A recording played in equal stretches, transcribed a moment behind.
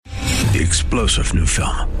The explosive new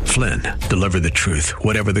film, Flynn, deliver the truth,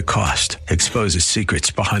 whatever the cost, exposes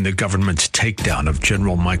secrets behind the government's takedown of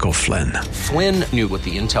General Michael Flynn. Flynn knew what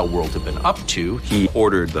the intel world had been up to. He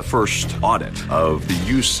ordered the first audit of the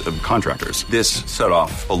use of contractors. This set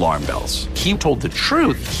off alarm bells. He told the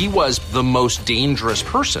truth. He was the most dangerous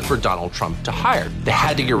person for Donald Trump to hire. They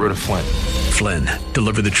had to get rid of Flynn. Flynn,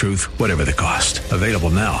 deliver the truth, whatever the cost. Available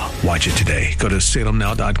now. Watch it today. Go to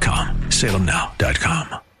salemnow.com.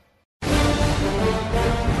 salemnow.com.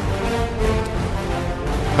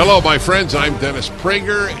 Hello, my friends. I'm Dennis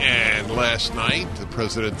Prager, and last night, the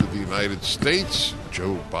President of the United States,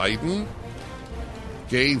 Joe Biden,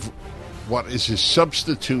 gave what is his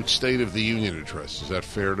substitute State of the Union address. Is that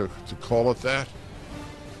fair to call it that?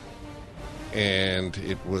 And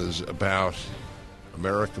it was about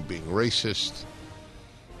America being racist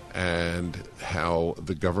and how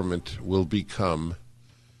the government will become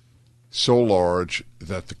so large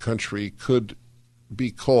that the country could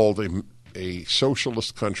be called a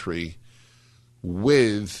socialist country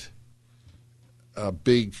with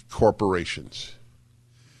big corporations,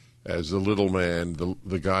 as the little man,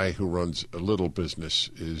 the guy who runs a little business,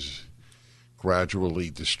 is gradually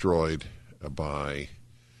destroyed by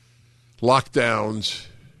lockdowns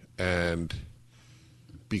and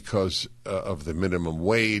because of the minimum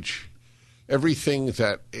wage. Everything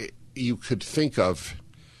that you could think of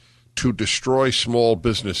to destroy small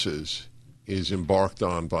businesses is embarked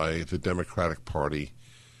on by the Democratic Party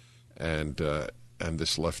and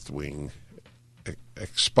this left-wing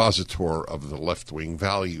expositor of the left-wing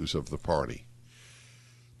values of the party.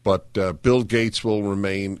 But Bill Gates will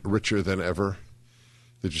remain richer than ever.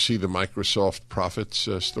 Did you see the Microsoft profits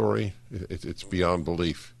story? It's beyond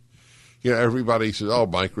belief. You know, everybody says, oh,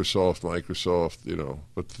 Microsoft, you know,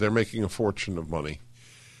 but they're making a fortune of money.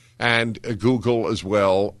 And Google as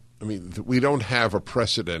well. I mean, we don't have a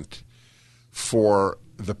precedent for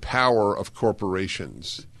the power of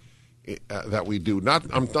corporations that we do.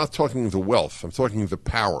 I'm not talking the wealth. I'm talking the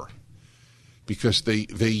power, because they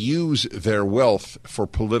use their wealth for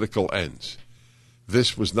political ends.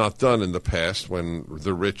 This was not done in the past when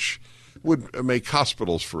the rich would make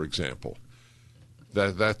hospitals, for example.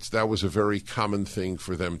 That was a very common thing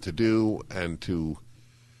for them to do, and to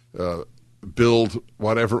build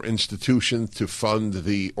whatever institution to fund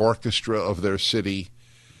the orchestra of their city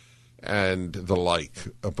and the like.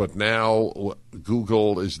 But now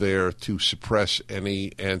Google is there to suppress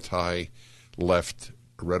any anti-left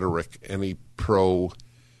rhetoric, any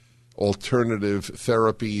pro-alternative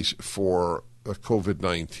therapies for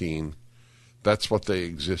COVID-19. That's what they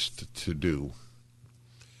exist to do.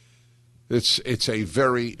 It's a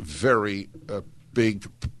very, very big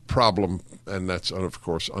problem, and that's, of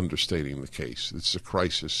course, understating the case. It's a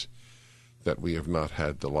crisis that we have not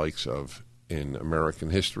had the likes of in American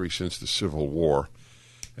history since the Civil War.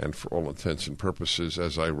 And for all intents and purposes,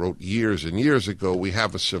 as I wrote years and years ago, we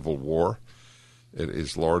have a civil war. It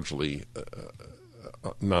is largely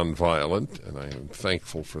nonviolent, and I am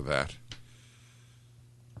thankful for that.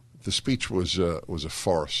 The speech was a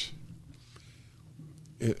farce.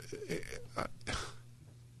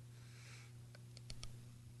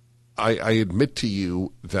 I admit to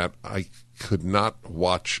you that I could not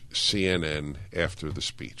watch CNN after the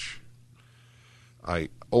speech. I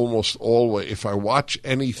almost always, if I watch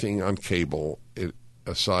anything on cable,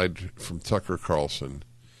 aside from Tucker Carlson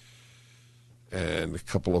and a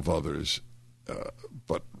couple of others,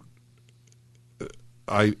 but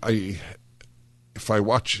if I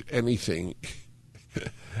watch anything,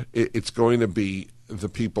 it's going to be the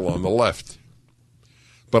people on the left.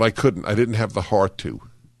 But I couldn't. I didn't have the heart to.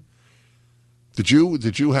 Did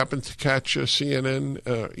you happen to catch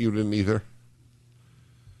CNN? You didn't either?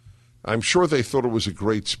 I'm sure they thought it was a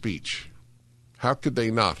great speech. How could they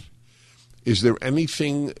not? Is there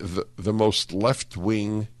anything the most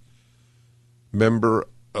left-wing member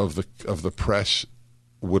of the press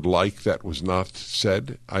would like that was not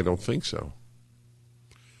said? I don't think so.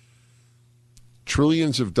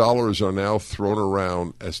 Trillions of dollars are now thrown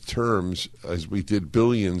around as terms, as we did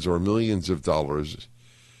billions or millions of dollars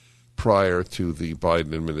prior to the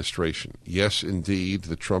Biden administration. Yes, indeed,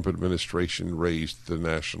 the Trump administration raised the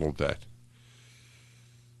national debt.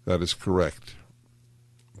 That is correct.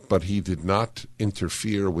 But he did not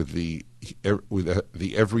interfere with the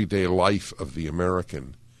everyday life of the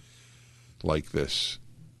American like this.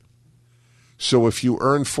 So if you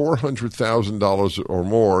earn $400,000 or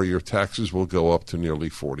more, your taxes will go up to nearly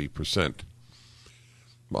 40%.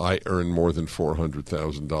 I earn more than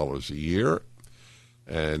 $400,000 a year,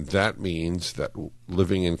 and that means that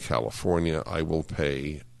living in California, I will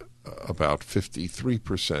pay about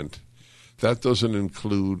 53%, That doesn't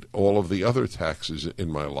include all of the other taxes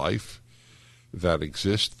in my life that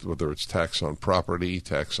exist, whether it's tax on property,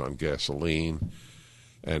 tax on gasoline,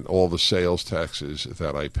 and all the sales taxes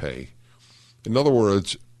that I pay. In other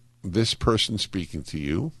words, this person speaking to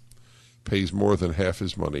you pays more than half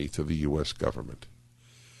his money to the U.S. government.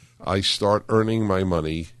 I start earning my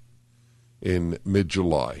money in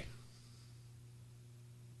mid-July.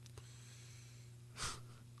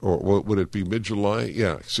 Or would it be mid-July?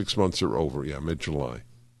 Yeah, 6 months are over. Yeah, mid-July.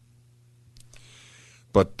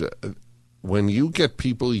 But when you get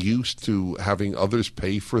people used to having others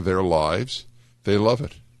pay for their lives, they love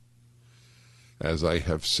it. As I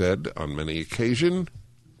have said on many occasions,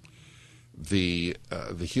 the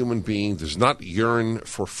human being does not yearn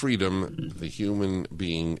for freedom. The human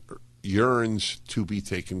being yearns to be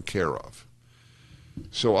taken care of.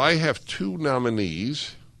 So I have two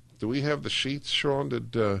nominees. Do we have the sheets, Sean?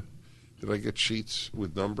 Did I get sheets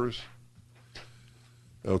with numbers?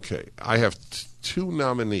 Okay. I have two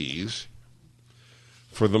nominees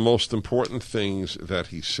for the most important things that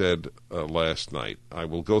he said last night. I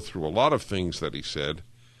will go through a lot of things that he said,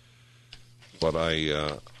 but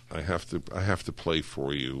I have to play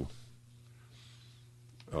for you.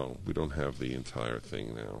 Oh, we don't have the entire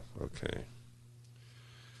thing now. Okay.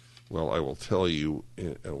 Well, I will tell you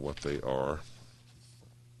what they are.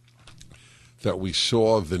 That we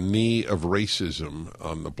saw the knee of racism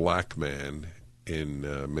on the black man in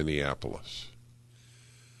Minneapolis.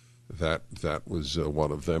 That was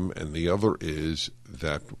one of them. And the other is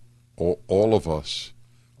that all of us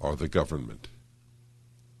are the government.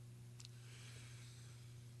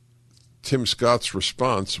 Tim Scott's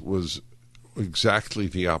response was exactly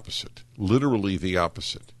the opposite, literally the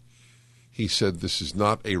opposite. He said this is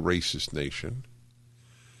not a racist nation,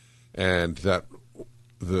 and that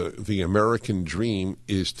the American dream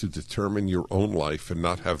is to determine your own life and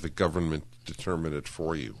not have the government determine it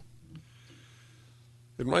for you.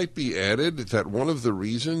 It might be added that one of the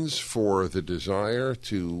reasons for the desire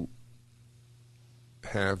to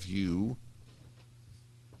have you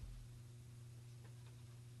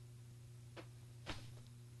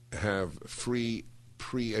have free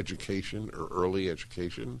pre-education or early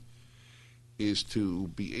education is to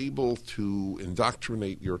be able to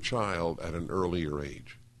indoctrinate your child at an earlier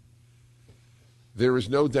age. There is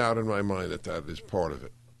no doubt in my mind that that is part of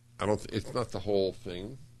it. It's not the whole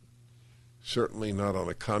thing, certainly not on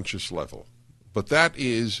a conscious level. But that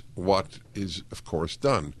is what is, of course,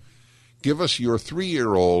 done. Give us your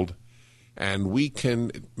 3-year-old, and we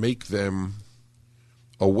can make them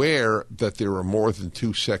aware that there are more than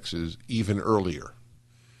two sexes even earlier.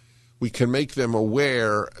 We can make them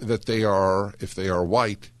aware that they are, if they are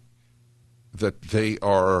white, that they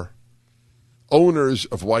are owners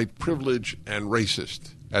of white privilege and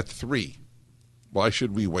racist at 3. Why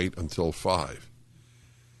should we wait until 5?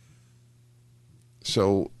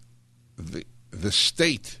 So the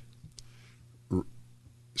state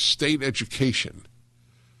education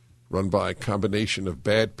run by a combination of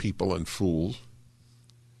bad people and fools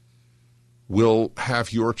will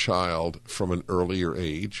have your child from an earlier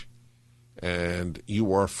age, and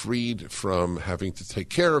you are freed from having to take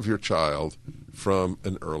care of your child from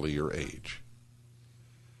an earlier age.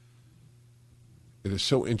 It is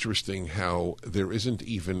so interesting how there isn't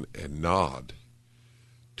even a nod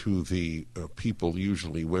to the people,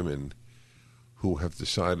 usually women, who have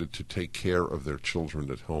decided to take care of their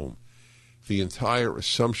children at home. The entire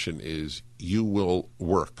assumption is you will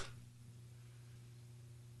work.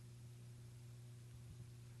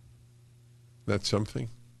 That's something.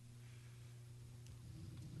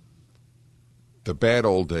 In the bad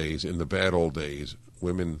old days,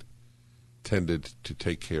 women tended to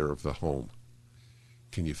take care of the home.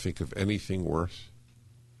 Can you think of anything worse?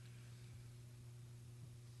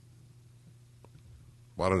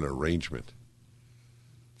 What an arrangement.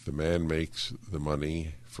 The man makes the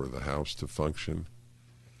money for the house to function.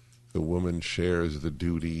 The woman shares the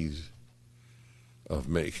duties of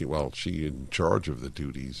making, well, she's in charge of the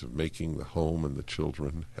duties of making the home and the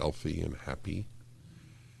children healthy and happy.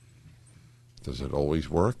 Does it always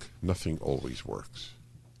work? Nothing always works.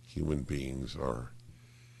 Human beings are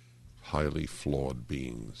highly flawed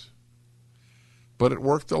beings. But it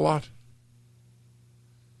worked a lot.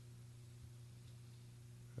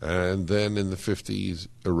 And then in the 50s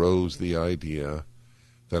arose the idea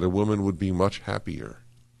that a woman would be much happier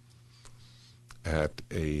at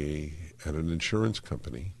an insurance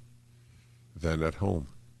company than at home.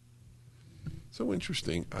 So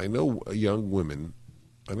interesting. I know young women.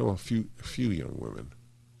 I know a few young women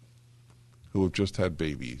who have just had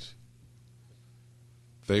babies.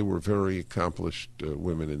 They were very accomplished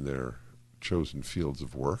women in their chosen fields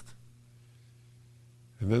of work.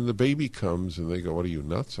 And then the baby comes and they go, what are you,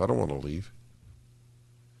 nuts? I don't want to leave.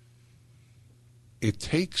 It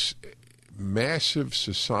takes massive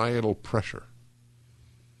societal pressure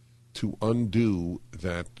to undo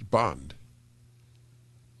that bond.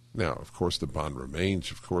 Now, of course, the bond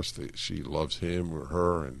remains. Of course, she loves him or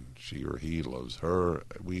her, and she or he loves her.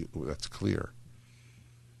 That's clear.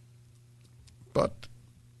 But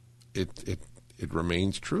it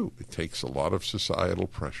remains true. It takes a lot of societal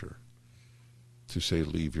pressure to say,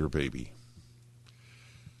 leave your baby.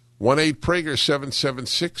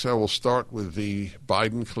 1-8-PRAGER-776. I will start with the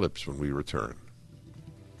Biden clips when we return.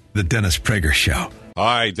 The Dennis Prager Show.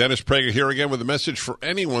 Hi, Dennis Prager here again with a message for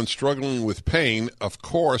anyone struggling with pain. Of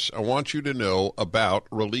course, I want you to know about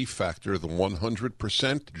Relief Factor, the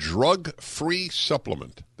 100% drug-free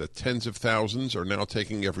supplement that tens of thousands are now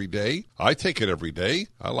taking every day. I take it every day.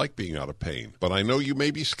 I like being out of pain. But I know you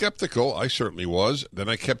may be skeptical. I certainly was. Then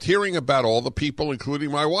I kept hearing about all the people,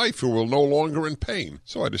 including my wife, who were no longer in pain.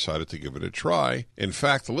 So I decided to give it a try. In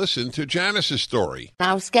fact, listen to Janice's story.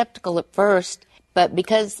 I was skeptical at first. But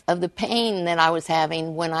because of the pain that I was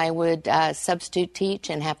having when I would substitute teach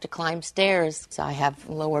and have to climb stairs, so I have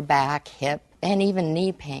lower back, hip, and even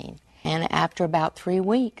knee pain. And after about 3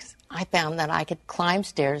 weeks, I found that I could climb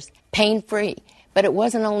stairs pain-free. But it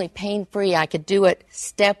wasn't only pain-free, I could do it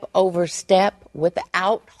step over step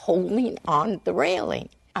without holding on the railing.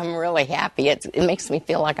 I'm really happy. It makes me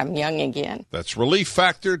feel like I'm young again. That's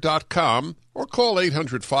ReliefFactor.com or call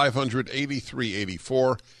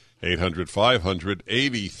 800-500-8384.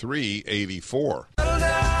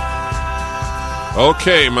 800-500-8384.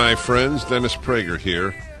 Okay, my friends, Dennis Prager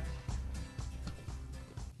here.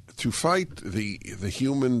 To fight the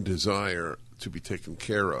human desire to be taken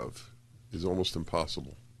care of is almost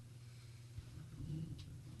impossible.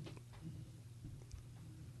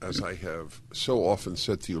 As I have so often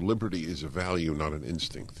said to you, liberty is a value, not an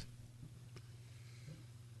instinct.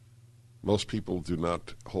 Most people do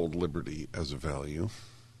not hold liberty as a value.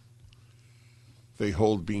 They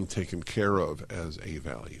hold being taken care of as a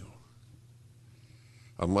value.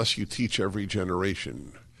 Unless you teach every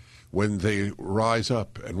generation, when they rise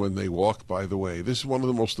up and when they walk by the way. This is one of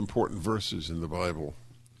the most important verses in the Bible.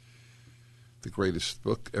 The greatest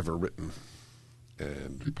book ever written.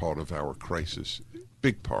 And part of our crisis,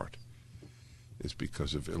 big part, is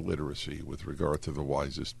because of illiteracy with regard to the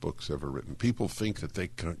wisest books ever written. People think that they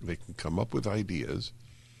can come up with ideas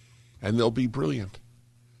and they'll be brilliant.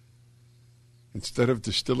 Instead of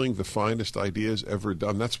distilling the finest ideas ever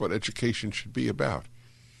done, that's what education should be about.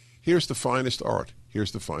 Here's the finest art.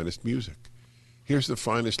 Here's the finest music. Here's the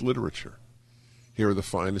finest literature. Here are the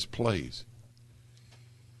finest plays.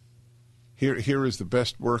 Here is the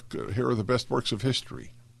best work. Here are the best works of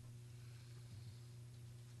history.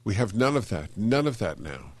 We have none of that. None of that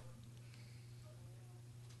now.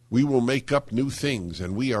 We will make up new things,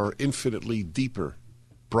 and we are infinitely deeper,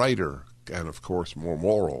 brighter, and of course more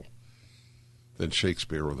moral than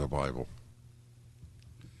Shakespeare or the Bible.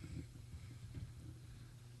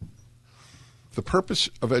 The purpose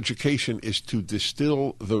of education is to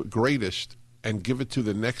distill the greatest and give it to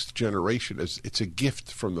the next generation. It's a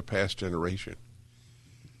gift from the past generation.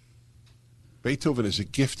 Beethoven is a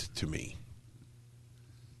gift to me.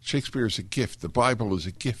 Shakespeare is a gift. The Bible is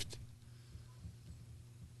a gift.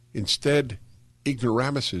 Instead,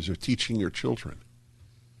 ignoramuses are teaching your children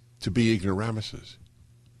to be ignoramuses.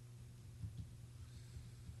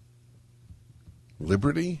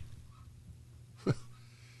 Liberty?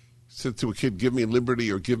 Said to a kid, give me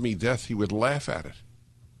liberty or give me death, he would laugh at it.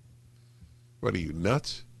 What are you,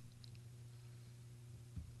 nuts?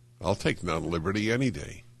 I'll take non-liberty any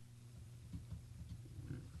day.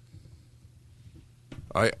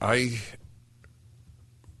 I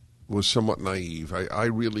was somewhat naive. I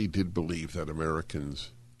really did believe that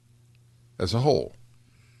Americans, as a whole,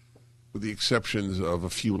 with the exceptions of a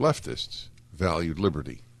few leftists, valued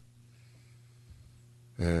liberty.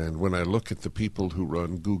 And when I look at the people who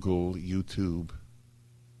run Google, YouTube,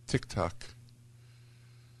 TikTok,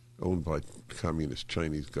 owned by communist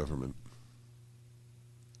Chinese government,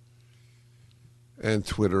 and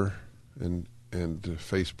Twitter and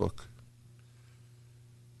Facebook,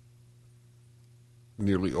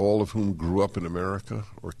 nearly all of whom grew up in America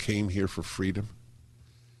or came here for freedom,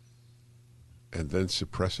 and then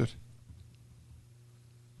suppress it,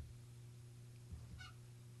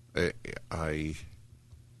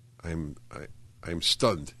 I'm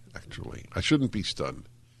stunned, actually. I shouldn't be stunned,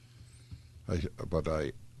 but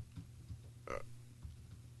I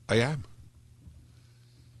am.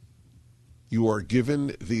 You are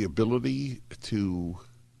given the ability to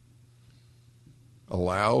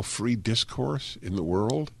allow free discourse in the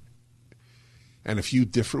world. And if you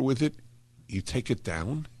differ with it, you take it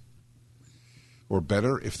down? Or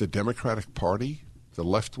better, if the Democratic Party, the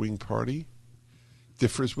left-wing party,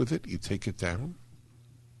 differs with it, you take it down?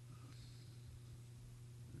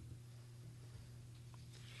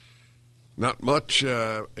 Not much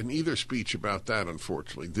in either speech about that,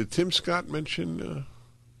 unfortunately. Did Tim Scott mention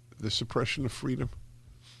the suppression of freedom?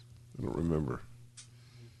 I don't remember.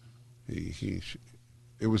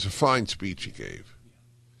 It was a fine speech he gave,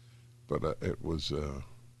 but it was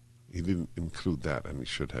he didn't include that, and he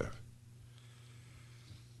should have.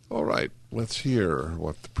 All right, let's hear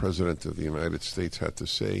what the President of the United States had to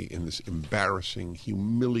say in this embarrassing,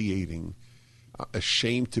 humiliating,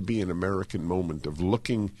 ashamed to be an American moment of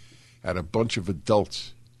looking at a bunch of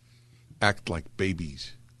adults act like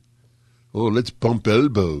babies. Oh, let's bump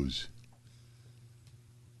elbows.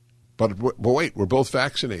 But wait, we're both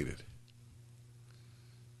vaccinated.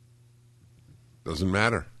 Doesn't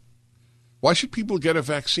matter. Why should people get a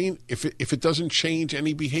vaccine if it doesn't change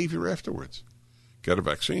any behavior afterwards? Get a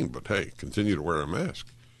vaccine, but hey, continue to wear a mask.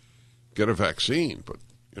 Get a vaccine, but,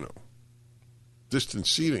 distance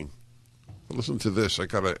seating. Listen to this. I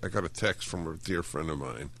got a text from a dear friend of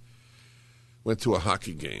mine. Went to a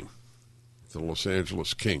hockey game, the Los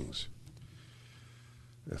Angeles Kings.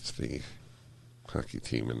 That's the hockey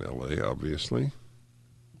team in L.A., obviously.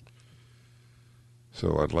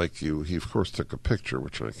 So I'd like you, he of course took a picture,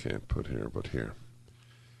 which I can't put here, but here.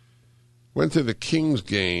 Went to the Kings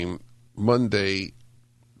game Monday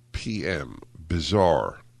p.m.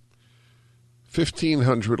 Bizarre.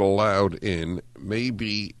 1,500 allowed in,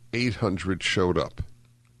 maybe 800 showed up.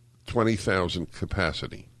 20,000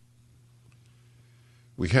 capacity.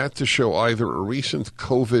 We had to show either a recent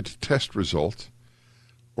COVID test result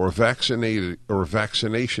or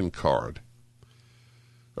vaccination card.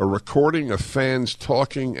 A recording of fans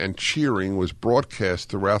talking and cheering was broadcast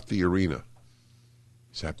throughout the arena.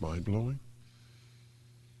 Is that mind-blowing?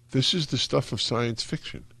 This is the stuff of science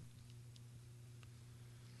fiction.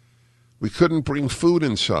 We couldn't bring food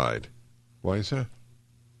inside. Why is that?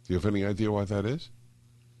 Do you have any idea why that is?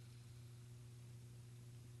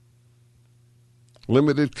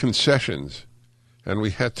 Limited concessions, and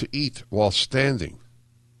we had to eat while standing.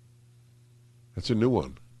 That's a new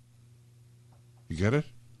one. You get it?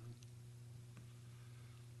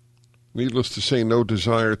 Needless to say, no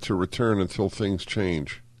desire to return until things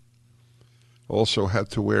change. Also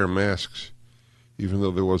had to wear masks, even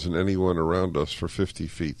though there wasn't anyone around us for 50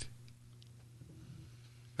 feet.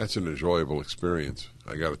 That's an enjoyable experience,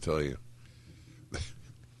 I got to tell you.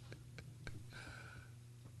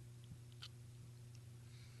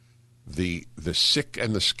 The sick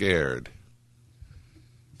and the scared.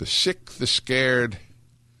 The sick, the scared.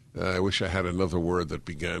 I wish I had another word that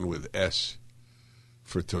began with S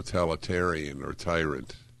for totalitarian or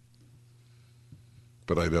tyrant.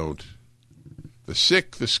 But I don't. The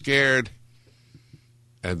sick, the scared,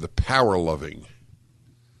 and the power-loving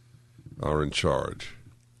are in charge.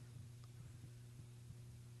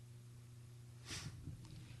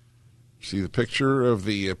 See the picture of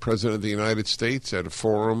the President of the United States at a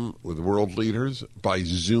forum with world leaders by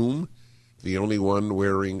Zoom, the only one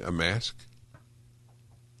wearing a mask?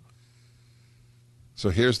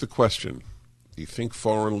 So here's the question. Do you think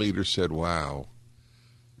foreign leaders said, wow,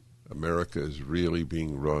 America is really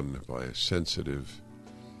being run by a sensitive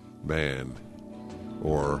man?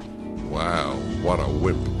 Or, wow, what a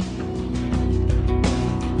wimp.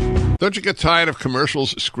 Don't you get tired of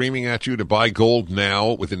commercials screaming at you to buy gold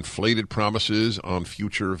now with inflated promises on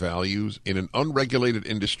future values? In an unregulated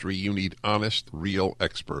industry, you need honest, real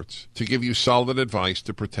experts to give you solid advice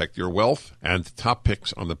to protect your wealth and top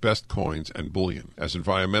picks on the best coins and bullion. As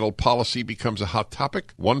environmental policy becomes a hot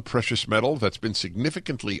topic, one precious metal that's been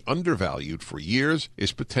significantly undervalued for years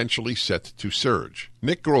is potentially set to surge.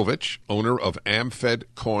 Nick Grovich, owner of AmFed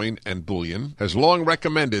Coin and Bullion, has long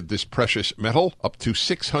recommended this precious metal. Up to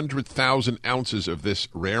 600,000 ounces of this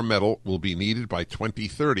rare metal will be needed by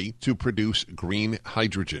 2030 to produce green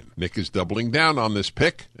hydrogen. Nick is doubling down on this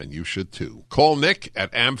pick, and you should too. Call Nick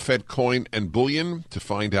at AmFed Coin and Bullion to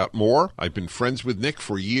find out more. I've been friends with Nick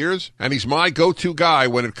for years, and he's my go-to guy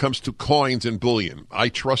when it comes to coins and bullion. I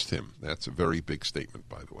trust him. That's a very big statement,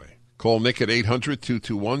 by the way. Call Nick at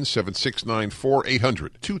 800-221-7694,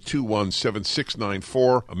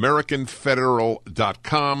 800-221-7694,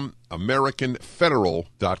 AmericanFederal.com,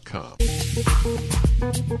 AmericanFederal.com.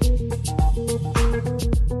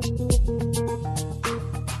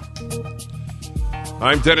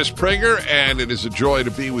 I'm Dennis Prager, and it is a joy to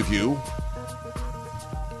be with you.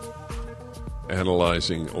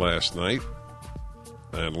 Analyzing last night.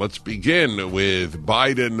 And let's begin with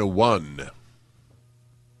Biden won.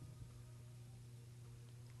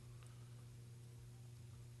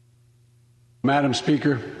 Madam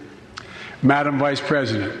Speaker, Madam Vice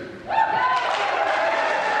President,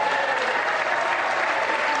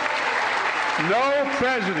 no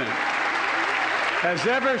president has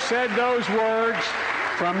ever said those words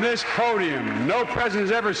from this podium. No president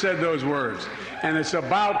has ever said those words, and it's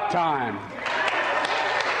about time.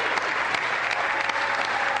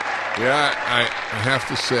 Yeah, I have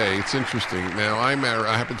to say, it's interesting. Now, I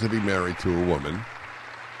happen to be married to a woman,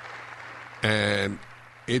 and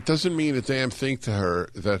it doesn't mean a damn thing to her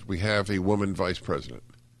that we have a woman vice president.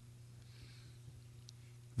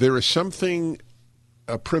 There is something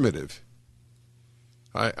primitive.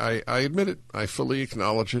 I admit it. I fully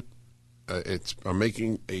acknowledge it. I'm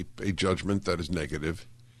making a judgment that is negative.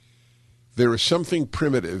 There is something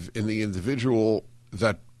primitive in the individual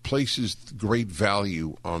that places great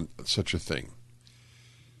value on such a thing.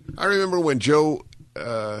 I remember when Joe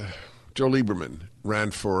Lieberman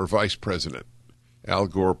ran for vice president. Al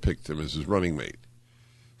Gore picked him as his running mate.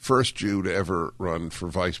 First Jew to ever run for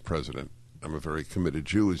vice president. I'm a very committed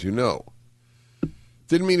Jew, as you know.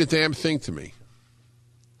 Didn't mean a damn thing to me.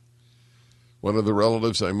 One of the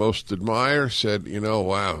relatives I most admire said,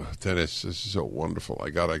 wow, Dennis, this is so wonderful.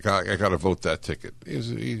 I got to vote that ticket.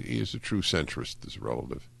 He is a true centrist, this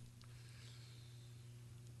relative.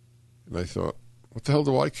 And I thought, what the hell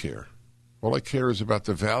do I care? All I care is about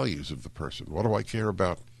the values of the person. What do I care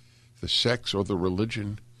about the sex or the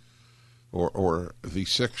religion or the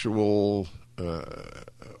sexual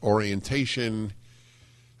orientation?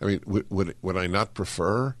 I mean, would I not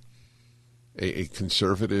prefer a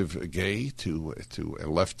conservative gay to a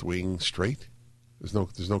left-wing straight? There's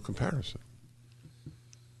no comparison.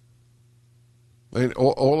 I mean,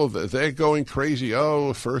 all of they're going crazy.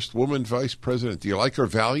 Oh, first woman vice president. Do you like her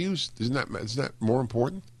values? Isn't that more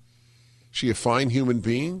important? Is she a fine human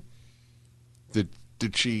being?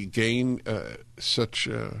 Did she gain such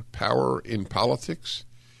power in politics,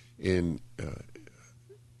 in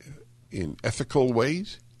ethical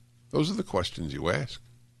ways? Those are the questions you ask.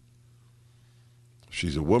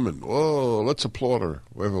 She's a woman. Oh, let's applaud her.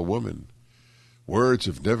 We have a woman. Words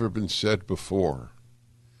have never been said before.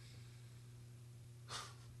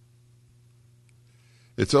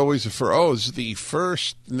 It's always this is the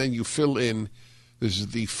first, and then you fill in, this is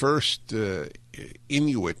the first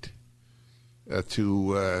Inuit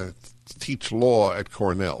to teach law at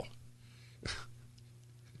Cornell.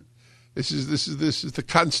 This is the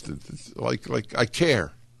constant. It's like I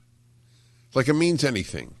care. Like it means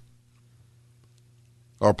anything.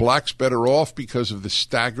 Are blacks better off because of the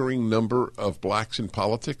staggering number of blacks in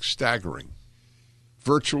politics? Staggering.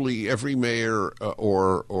 Virtually every mayor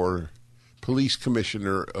or police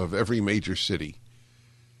commissioner of every major city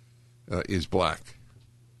is black.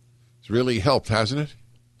 It's really helped, hasn't it?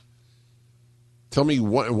 Tell me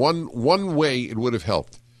one way it would have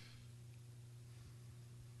helped.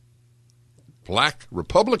 Black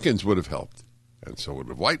Republicans would have helped, and so would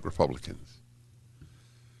have white Republicans.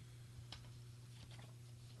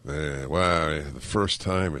 The first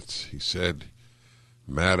time he said,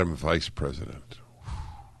 Madam Vice President.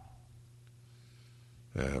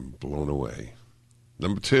 I'm blown away.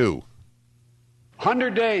 Number 2.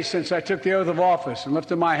 100 days since I took the oath of office and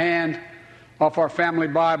lifted my hand off our family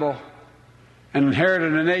Bible and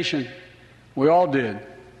inherited a nation, we all did,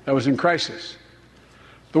 that was in crisis.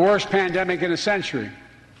 The worst pandemic in a century.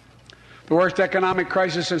 The worst economic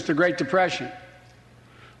crisis since the Great Depression.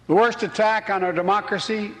 The worst attack on our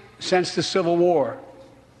democracy since the Civil War.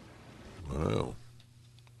 Wow.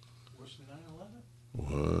 Worse than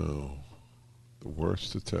 9/11? Wow. The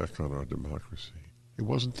worst attack on our democracy. It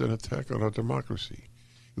wasn't an attack on our democracy.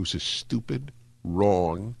 It was a stupid,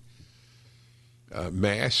 wrong,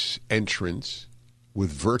 mass entrance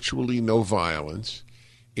with virtually no violence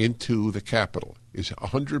into the Capitol. Is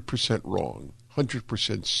 100% wrong,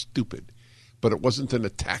 100% stupid, but it wasn't an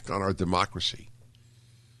attack on our democracy.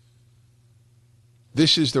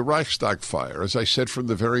 This is the Reichstag fire, as I said from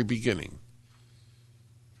the very beginning.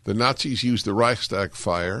 The Nazis used the Reichstag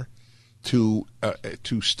fire to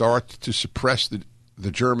start to suppress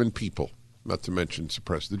the German people, not to mention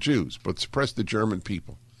suppress the Jews, but suppress the German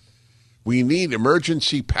people. We need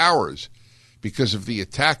emergency powers because of the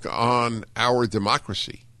attack on our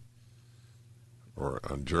democracy, or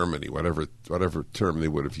on Germany, whatever term they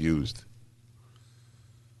would have used.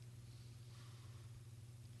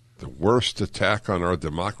 The worst attack on our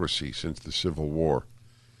democracy since the Civil War.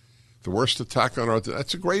 The worst attack on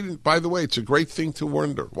by the way, it's a great thing to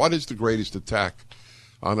wonder. What is the greatest attack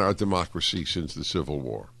on our democracy since the Civil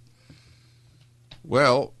War?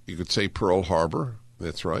 Well, you could say Pearl Harbor.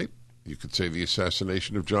 That's right. You could say the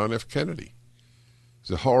assassination of John F. Kennedy. It's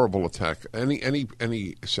a horrible attack.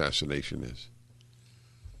 Any assassination is.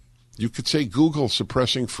 You could say Google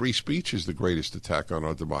suppressing free speech is the greatest attack on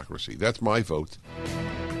our democracy. That's my vote.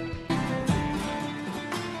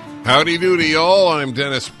 Howdy doody, y'all. I'm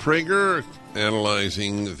Dennis Prager,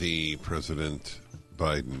 analyzing the President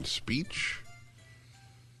Biden speech.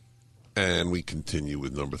 And we continue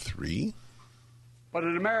with number 3. But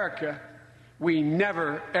in America, we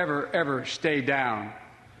never, ever, ever stay down.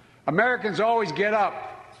 Americans always get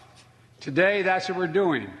up. Today, that's what we're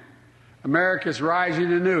doing. America's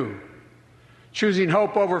rising anew, choosing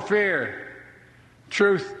hope over fear,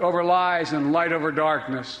 truth over lies, and light over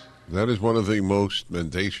darkness. That is one of the most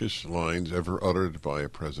mendacious lines ever uttered by a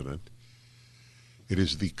president. It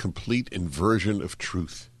is the complete inversion of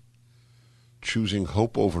truth. Choosing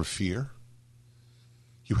hope over fear?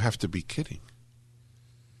 You have to be kidding.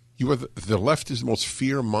 You are the left is the most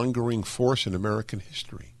fear-mongering force in American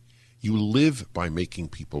history. You live by making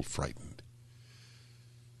people frightened.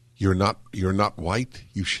 You're not white.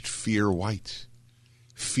 You should fear whites.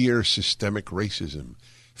 Fear systemic racism.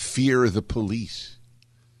 Fear the police.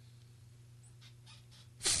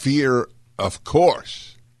 Fear, of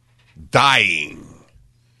course, dying,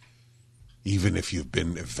 even if you've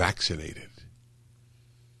been vaccinated.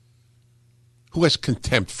 Who has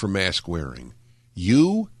contempt for mask wearing?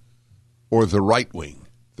 You or the right wing?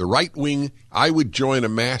 The right wing, I would join a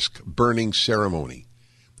mask burning ceremony.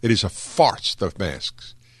 It is a farce, the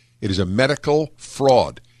masks. It is a medical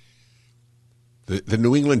fraud. The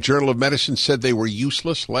New England Journal of Medicine said they were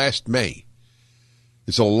useless last May.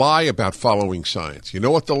 It's a lie about following science. You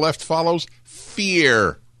know what the left follows?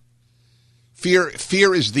 Fear. Fear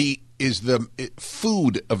is the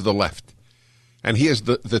food of the left. And he has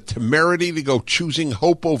the temerity to go choosing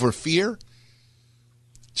hope over fear.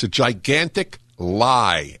 It's a gigantic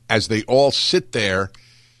lie as they all sit there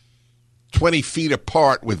 20 feet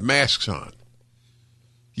apart with masks on.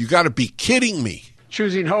 You got to be kidding me.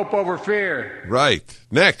 Choosing hope over fear. Right.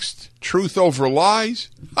 Next, truth over lies.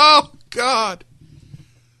 Oh, God.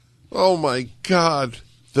 Oh, my God.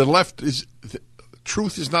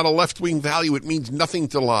 Truth is not a left-wing value. It means nothing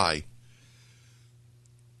to lie.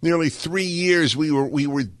 Nearly 3 years we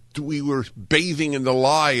were bathing in the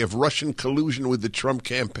lie of Russian collusion with the Trump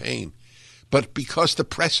campaign. But because the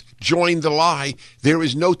press joined the lie, there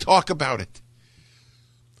is no talk about it.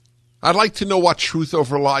 I'd like to know what truth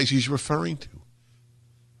over lies he's referring to.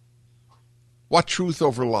 What truth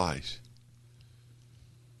over lies?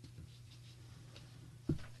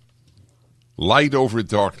 Light over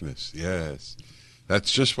darkness, yes.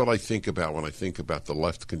 That's just what I think about when I think about the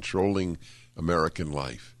left controlling American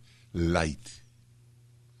life. Light.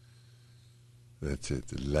 That's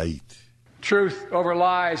it, light. Truth over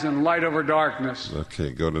lies and light over darkness. Okay,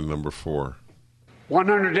 go to number 4.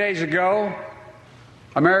 100 days ago,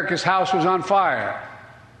 America's house was on fire.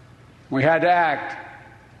 We had to act.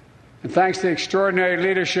 And thanks to the extraordinary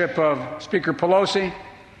leadership of Speaker Pelosi,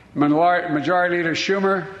 Majority Leader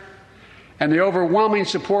Schumer, and the overwhelming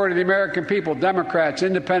support of the American people, Democrats,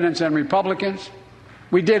 Independents, and Republicans,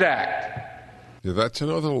 we did act. Yeah, that's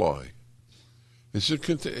another lie.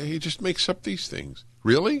 He just makes up these things.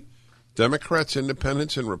 Really? Democrats,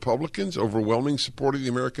 Independents, and Republicans, overwhelming support of the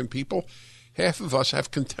American people? Half of us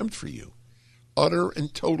have contempt for you. Utter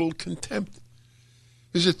and total contempt.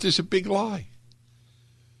 This is a big lie.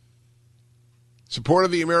 Support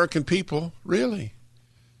of the American people? Really?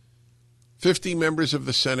 50 members of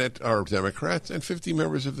the Senate are Democrats and 50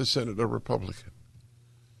 members of the Senate are Republican.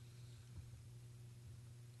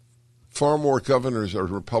 Far more governors are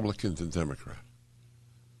Republican than Democrat.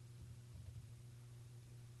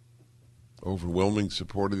 Overwhelming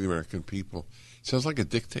support of the American people. Sounds like a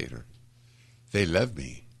dictator. They love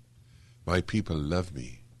me. My people love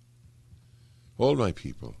me. All my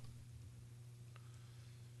people.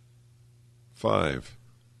 5.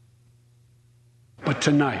 But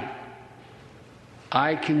tonight,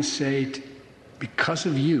 I can say, because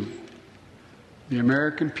of you, the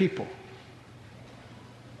American people,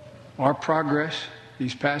 our progress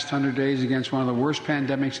these past 100 days against one of the worst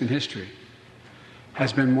pandemics in history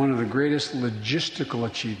has been one of the greatest logistical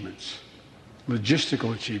achievements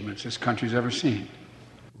this country's ever seen.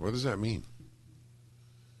 What does that mean?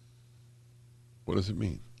 What does it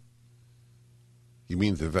mean? You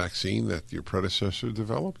mean the vaccine that your predecessor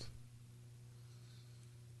developed?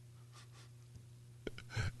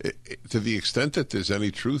 To the extent that there's any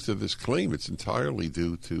truth to this claim, it's entirely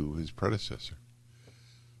due to his predecessor.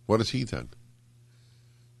 What has he done?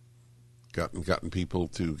 Gotten people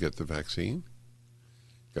to get the vaccine?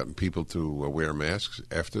 Gotten people to wear masks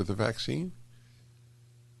after the vaccine?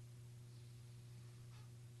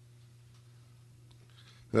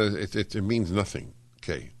 It means nothing.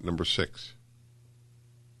 Okay, number 6.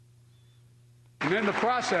 And in the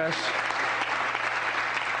process,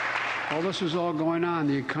 while this was all going on,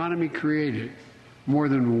 the economy created more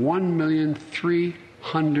than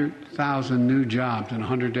 1,300,000 new jobs in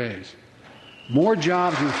 100 days. More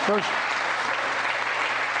jobs in the first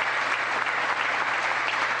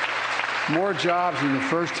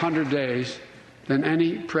 100 days than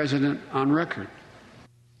any president on record.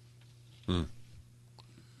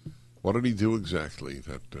 What did he do exactly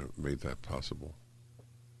that made that possible?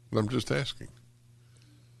 I'm just asking.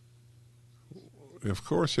 Of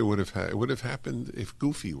course, it would have happened if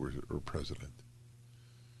Goofy were president.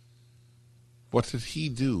 What did he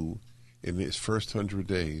do in his first 100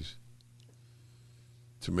 days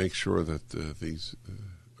to make sure that these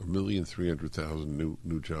 1,300,000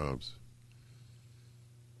 new jobs?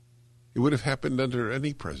 It would have happened under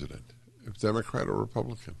any president, if Democrat or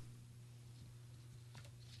Republican.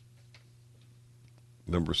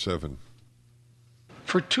 Number 7.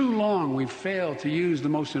 For too long, we've failed to use the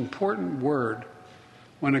most important word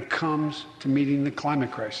when it comes to meeting the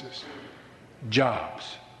climate crisis.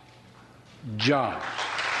 Jobs. Jobs.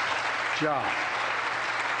 Jobs.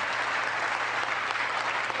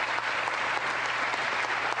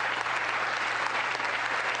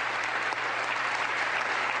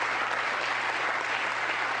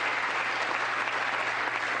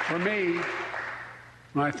 For me,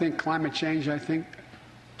 when I think climate change, I think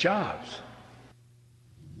jobs.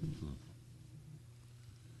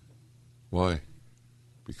 Why?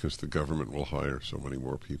 Because the government will hire so many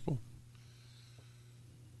more people?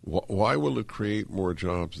 Why will it create more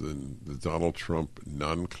jobs than the Donald Trump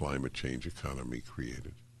non-climate change economy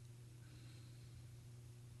created?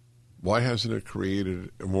 Why hasn't it created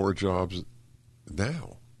more jobs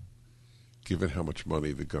now, given how much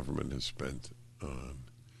money the government has spent on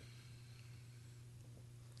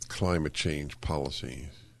climate change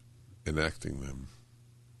policies, enacting them?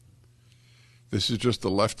 This is just a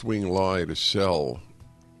left-wing lie to sell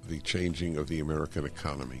the changing of the American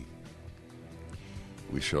economy.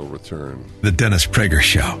 We shall return. The Dennis Prager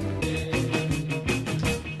Show.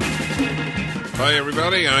 Hi,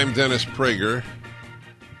 everybody. I'm Dennis Prager.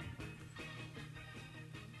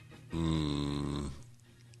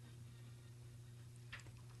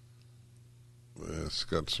 It's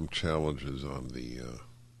got some challenges on the...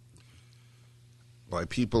 by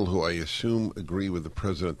people who I assume agree with the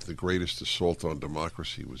president, the greatest assault on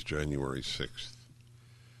democracy was January 6th.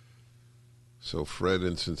 So Fred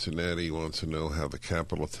in Cincinnati wants to know how the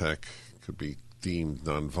Capitol attack could be deemed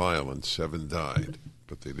nonviolent. 7 died,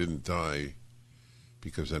 but they didn't die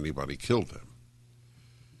because anybody killed them.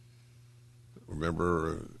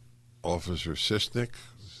 Remember Officer Sicknick?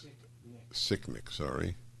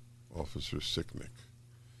 Officer Sicknick,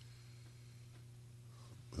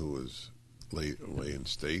 who was lay in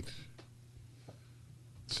state,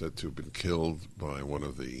 said to have been killed by one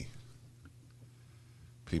of the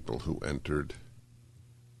people who entered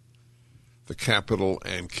the Capitol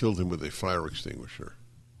and killed him with a fire extinguisher.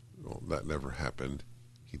 Well, that never happened.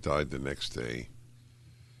 He died the next day.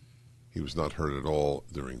 He was not hurt at all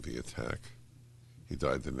during the attack. He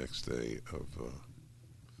died the next day of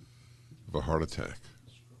a heart attack,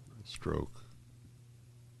 stroke.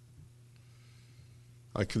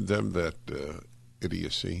 I condemn that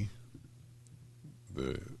idiocy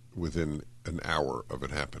within an hour of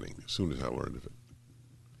it happening, as soon as I learned of it.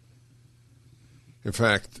 In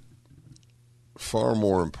fact, far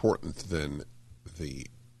more important than the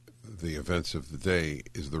events of the day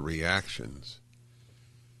is the reactions.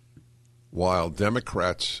 While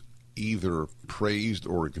Democrats either praised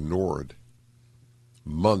or ignored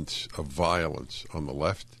months of violence on the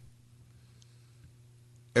left,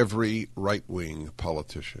 every right-wing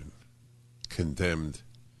politician condemned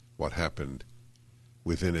what happened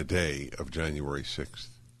within a day of January 6th.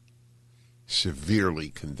 Severely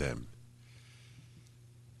condemned.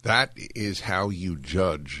 That is how you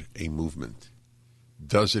judge a movement.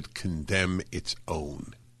 Does it condemn its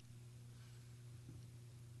own?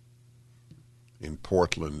 In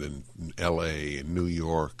Portland and L.A. and New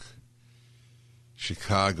York,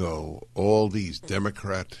 Chicago, all these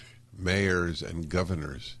Democrat mayors and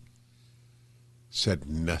governors said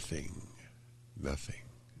nothing.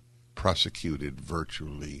 Prosecuted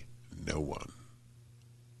virtually no one.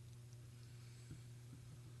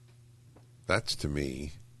 That's, to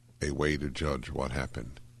me, a way to judge what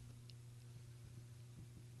happened.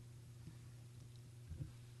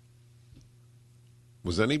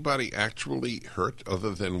 Was anybody actually hurt other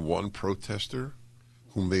than one protester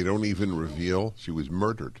whom they don't even reveal? She was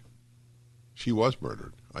murdered. She was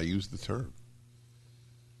murdered. I use the term.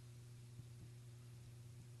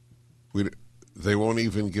 They won't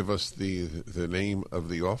even give us the name of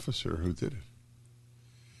the officer who did it.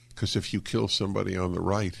 Because if you kill somebody on the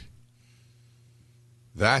right,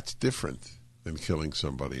 that's different than killing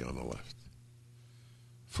somebody on the left.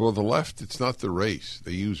 For the left, it's not the race.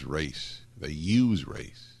 They use race.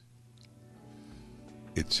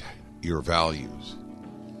 It's your values.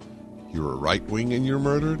 You're a right wing and you're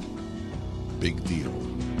murdered? Big deal.